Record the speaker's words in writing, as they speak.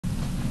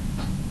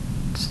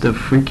It's the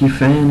freaky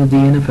fan of the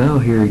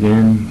NFL here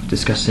again,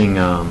 discussing,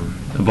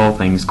 of all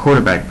things,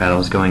 quarterback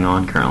battles going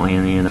on currently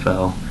in the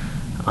NFL.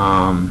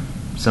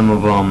 Some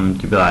of them,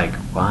 you'd be like,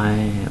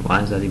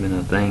 why is that even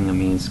a thing? I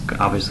mean,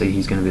 obviously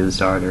he's going to be the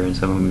starter, and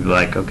some of them would be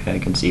like, okay, I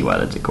can see why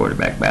that's a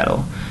quarterback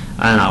battle.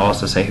 And I'll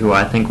also say who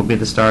I think will be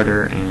the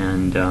starter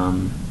and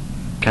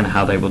kind of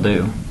how they will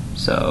do.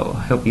 So,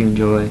 I hope you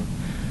enjoy.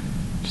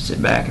 Just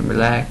sit back and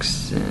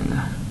relax and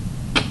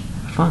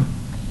have fun.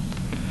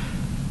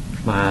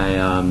 My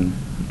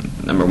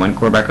number one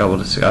quarterback I will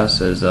discuss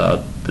is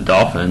the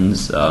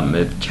Dolphins.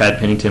 If Chad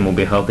Pennington will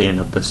be healthy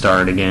enough to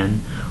start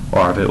again,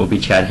 or if it will be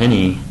Chad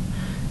Henne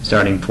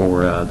starting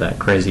for that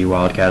crazy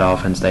Wildcat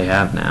offense they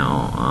have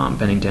now.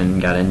 Pennington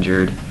got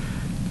injured.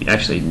 He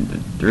actually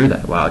threw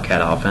that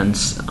Wildcat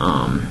offense.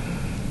 I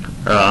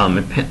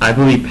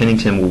believe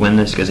Pennington will win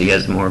this because he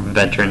has more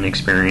veteran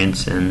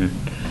experience and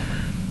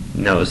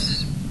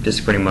knows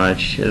just pretty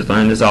much has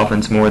learned this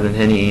offense more than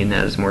Henne and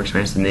has more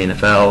experience in the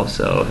NFL,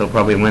 so he'll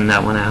probably win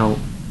that one out.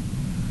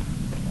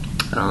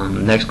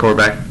 Next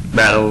quarterback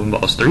battle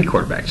involves three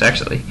quarterbacks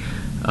actually.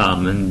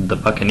 And the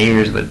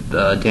Buccaneers with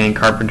Dan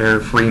Carpenter,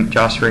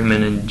 Josh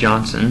Freeman, and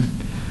Johnson.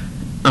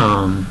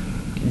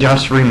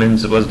 Josh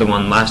Freeman's was the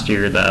one last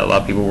year that a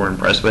lot of people were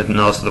impressed with, and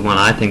also the one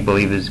I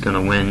believe is going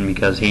to win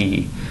because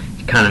he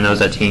kind of knows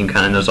that team,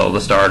 kind of knows all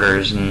the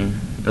starters, and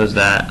knows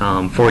that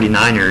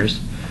 49ers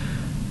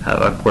have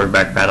a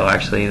quarterback battle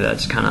actually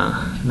that's kind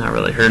of not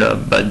really heard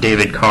of, but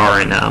David Carr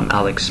and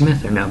Alex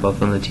Smith are now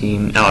both on the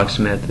team. Alex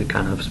Smith is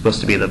kind of supposed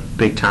to be the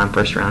big-time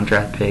first-round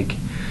draft pick.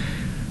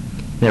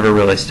 Never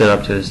really stood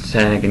up to his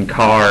tag, and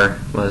Carr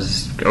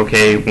was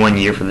okay 1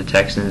 year for the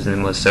Texans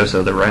and was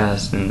so-so the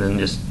rest, and then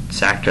just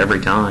sacked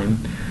every time.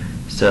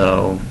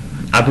 So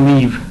I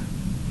believe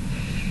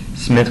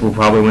Smith will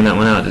probably win that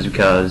one out just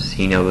because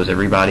he knows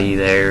everybody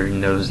there, he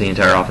knows the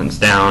entire offense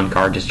down.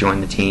 Carr just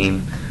joined the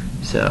team,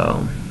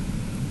 so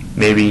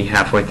maybe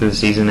halfway through the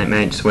season it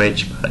might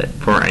switch, but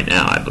for right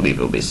now I believe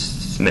it will be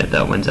Smith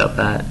that wins out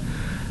that.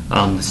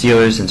 The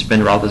Steelers, since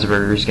Ben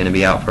Roethlisberger is going to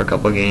be out for a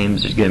couple of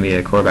games, there's going to be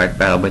a quarterback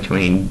battle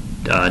between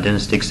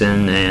Dennis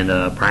Dixon and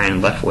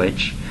Brian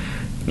Leftwich.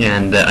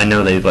 And I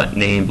know they've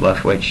named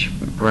Leftwich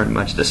pretty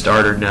much the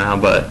starter now,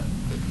 but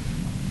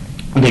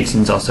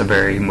Dixon's also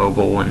very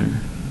mobile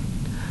and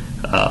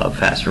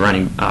fast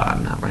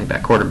not running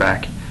back,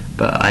 quarterback.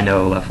 But I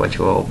know Leftwich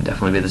will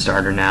definitely be the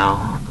starter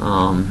now.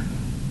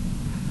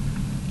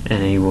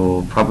 And he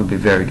will probably be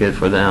very good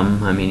for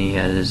them. I mean, he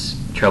had his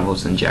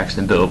troubles in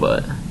Jacksonville,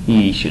 but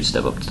he should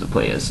step up to the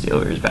plate as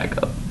Steelers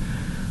backup.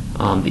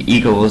 The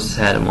Eagles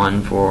had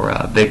one for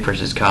Vic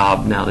versus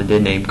Cobb. Now they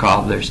did name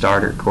Cobb their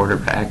starter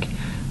quarterback,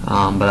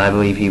 but I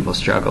believe he will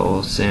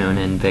struggle soon,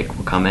 and Vic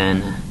will come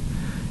in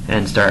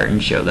and start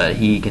and show that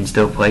he can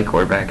still play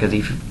quarterback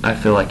because I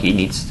feel like he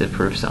needs to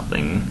prove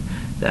something,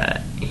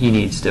 that he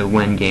needs to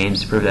win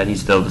games to prove that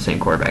he's still the same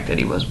quarterback that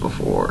he was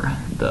before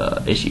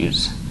the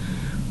issues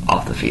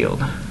off the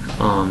field.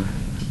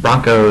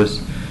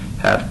 Broncos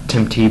have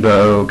Tim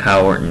Tebow,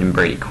 Kyle Orton, and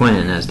Brady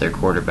Quinn as their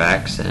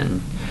quarterbacks,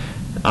 and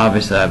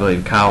obviously I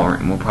believe Kyle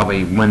Orton will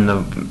probably win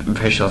the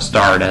official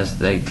start as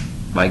they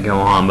go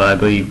on, but I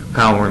believe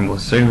Kyle Orton will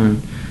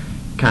soon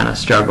kind of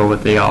struggle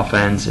with the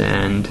offense,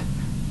 and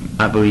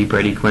I believe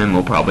Brady Quinn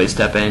will probably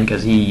step in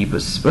because he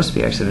was supposed to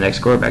be actually the next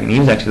quarterback, and he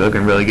was actually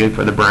looking really good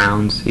for the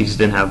Browns. He just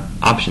didn't have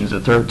options to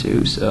throw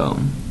to, so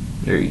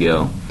there you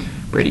go.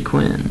 Brady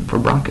Quinn for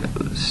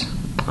Broncos.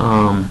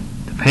 The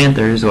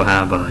Panthers will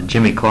have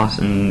Jimmy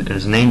Clausen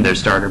is named their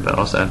starter, but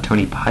also have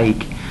Tony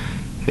Pike,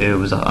 who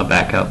was a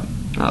backup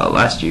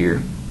last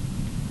year.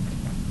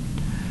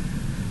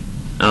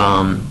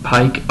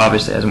 Pike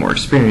obviously has more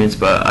experience,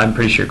 but I'm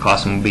pretty sure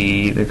Clausen will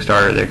be the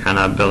starter. They're kind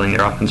of building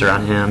their offense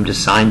around him.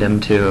 Just signed him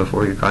to a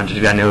 4-year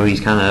contract. I know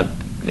he's kind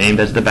of named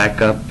as the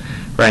backup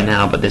right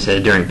now, but they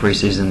said during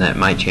preseason that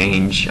might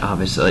change,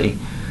 obviously.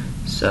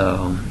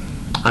 So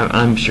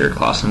I'm sure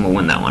Clausen will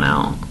win that one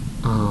out.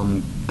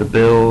 The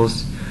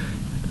Bills,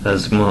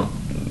 as what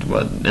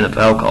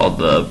NFL called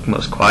the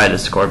most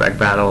quietest quarterback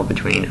battle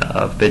between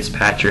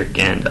Fitzpatrick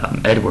and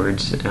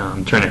Edwards.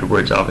 Trent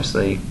Edwards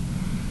obviously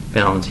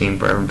been on the team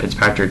forever.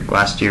 Fitzpatrick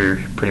last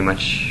year pretty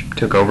much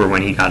took over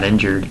when he got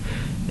injured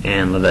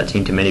and led that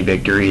team to many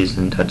victories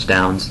and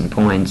touchdowns and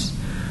points.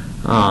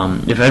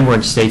 If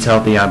Edwards stays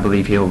healthy, I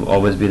believe he'll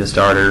always be the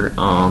starter.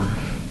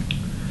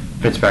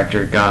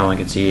 Fitzpatrick, I only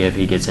can see if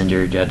he gets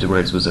injured.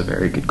 Edwards was a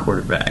very good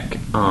quarterback.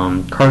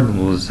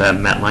 Cardinals have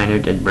Matt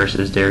Leinart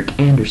versus Derek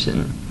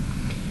Anderson.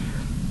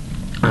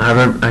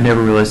 I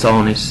never really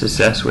saw any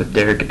success with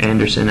Derek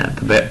Anderson at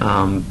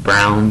the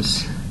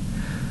Browns.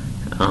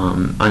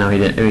 I know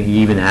he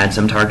even had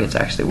some targets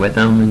actually with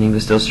him, and he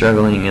was still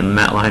struggling. And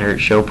Matt Leinart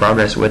showed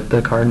progress with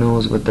the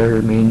Cardinals, with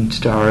their main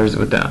stars,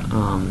 with the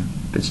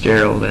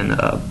Fitzgerald and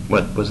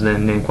what was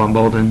then Naquan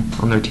Bolden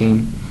on their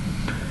team.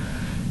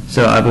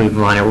 So I believe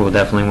Leinart will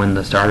definitely win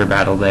the starter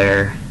battle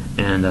there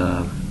and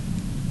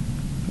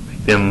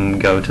make them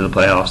go to the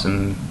playoffs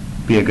and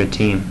be a good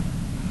team.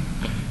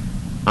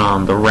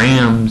 The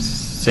Rams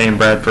Sam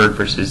Bradford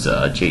versus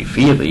Jay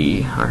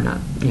Feely, or not?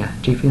 Yeah,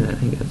 Jay Feely. I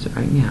think that's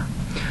right. Yeah.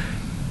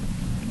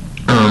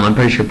 I'm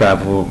pretty sure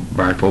Bradford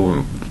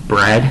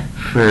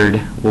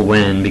will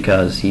win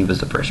because he was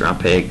the first round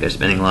pick. They're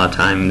spending a lot of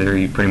time.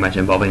 They're pretty much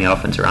involving the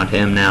offense around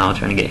him now,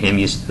 trying to get him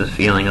used to the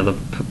feeling of the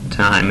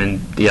time. And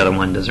the other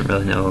one doesn't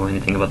really know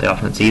anything about the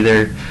offense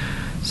either.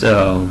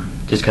 So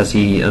just because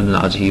he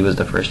was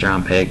the first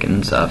round pick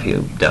and stuff,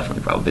 he'll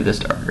definitely probably be the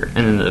starter.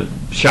 And then the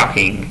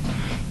shocking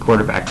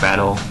quarterback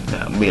battle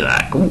that'll be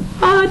like, what?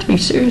 Are you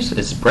serious?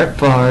 It's Brett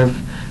Favre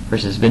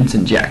versus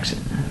Vincent Jackson.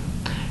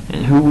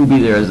 And who will be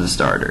there as the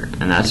starter?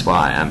 And that's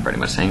why I'm pretty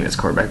much saying this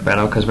quarterback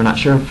battle, because we're not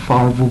sure if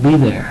Favre will be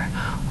there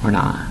or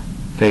not.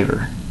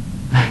 Favor.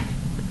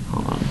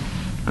 Hold on.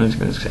 I'm just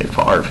going to say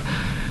Favre,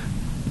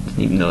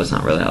 even though it's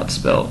not really how it's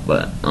spelled.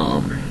 But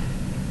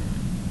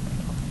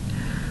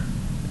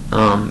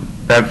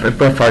if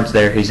Brett Favre's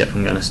there, he's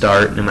definitely going to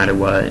start no matter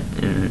what,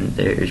 and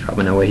there's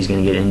probably no way he's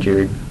going to get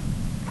injured.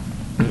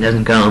 If he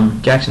doesn't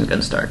come, Jackson's going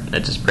to start.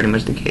 That's just pretty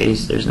much the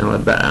case. There's no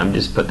other bet. I'm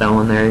just put that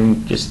one there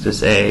just to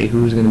say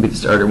who's going to be the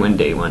starter when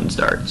day one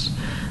starts.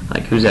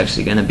 Like, who's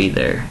actually going to be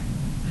there.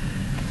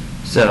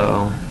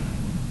 So,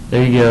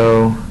 there you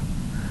go.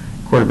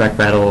 Quarterback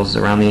battles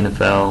around the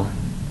NFL.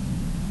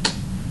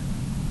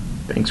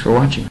 Thanks for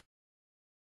watching.